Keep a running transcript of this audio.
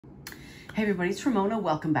Hey everybody, it's Ramona.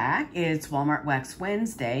 Welcome back. It's Walmart Wax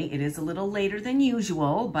Wednesday. It is a little later than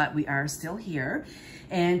usual, but we are still here.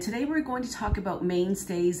 And today we're going to talk about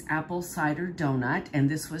Mainstays Apple Cider Donut, and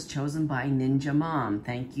this was chosen by Ninja Mom.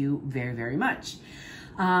 Thank you very, very much.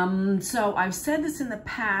 So I've said this in the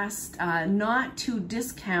past, not to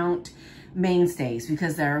discount Mainstays,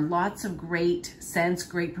 because there are lots of great scents,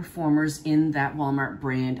 great performers in that Walmart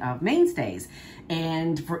brand of Mainstays.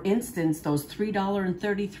 And for instance, those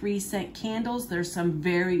 $3.33 candles, there's some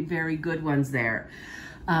very, very good ones there.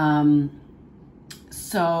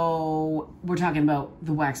 So we're talking about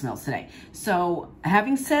the wax melts today. So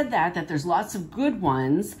having said that there's lots of good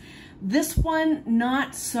ones, this one,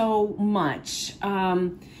 not so much.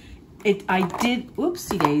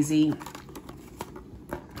 Oopsie daisy.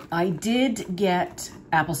 I did get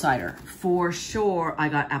apple cider. For sure, I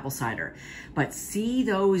got apple cider. But see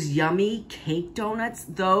those yummy cake donuts?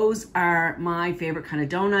 Those are my favorite kind of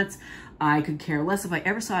donuts. I could care less if I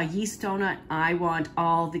ever saw a yeast donut. I want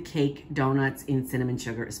all the cake donuts in cinnamon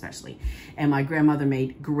sugar especially. And my grandmother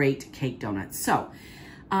made great cake donuts. So,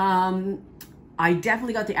 I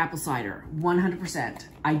definitely got the apple cider, 100%.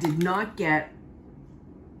 I did not get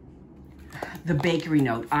the bakery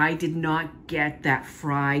note. I did not get that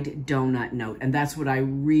fried donut note, and that's what I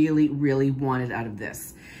really, really wanted out of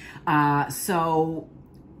this. So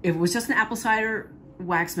if it was just an apple cider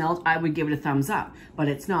wax melt, I would give it a thumbs up, but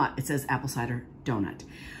it's not. It says apple cider donut.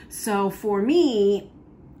 So for me,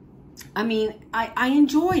 I mean, I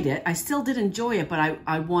enjoyed it. I still did enjoy it, but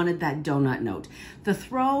I wanted that donut note. The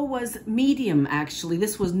throw was medium, actually.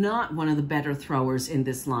 This was not one of the better throwers in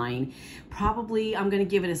this line. Probably, I'm going to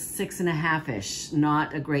give it a 6.5-ish.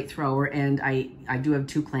 Not a great thrower, and I do have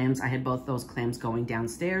 2 clams. I had both those clams going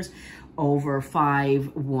downstairs over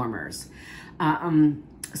 5 warmers.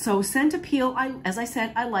 So scent appeal, as I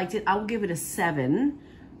said, I liked it. I'll give it a 7.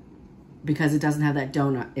 Because it doesn't have that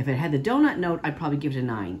donut. If it had the donut note, I'd probably give it a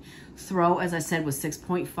 9. Throw, as I said, was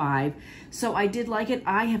 6.5. So I did like it.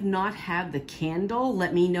 I have not had the candle.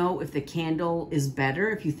 Let me know if the candle is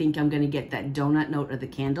better. If you think I'm going to get that donut note of the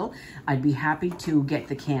candle, I'd be happy to get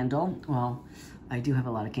the candle. Well, I do have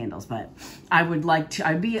a lot of candles, but I would like to,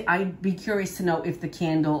 I'd be curious to know if the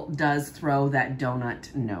candle does throw that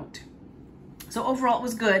donut note. So overall, it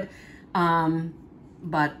was good.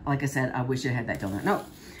 But like I said, I wish it had that donut note.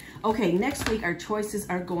 Okay, next week our choices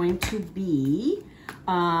are going to be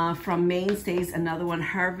from Mainstays, another one,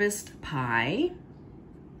 Harvest Pie.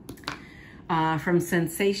 From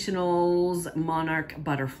Sensationals, Monarch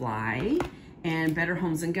Butterfly. And Better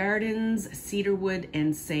Homes and Gardens, Cedarwood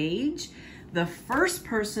and Sage. The first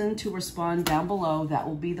person to respond down below, that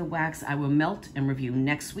will be the wax I will melt and review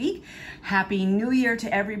next week. Happy New Year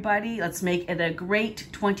to everybody. Let's make it a great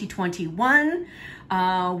 2021.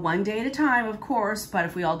 One day at a time, of course, but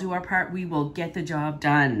if we all do our part, we will get the job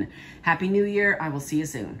done. Happy New Year. I will see you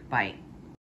soon. Bye.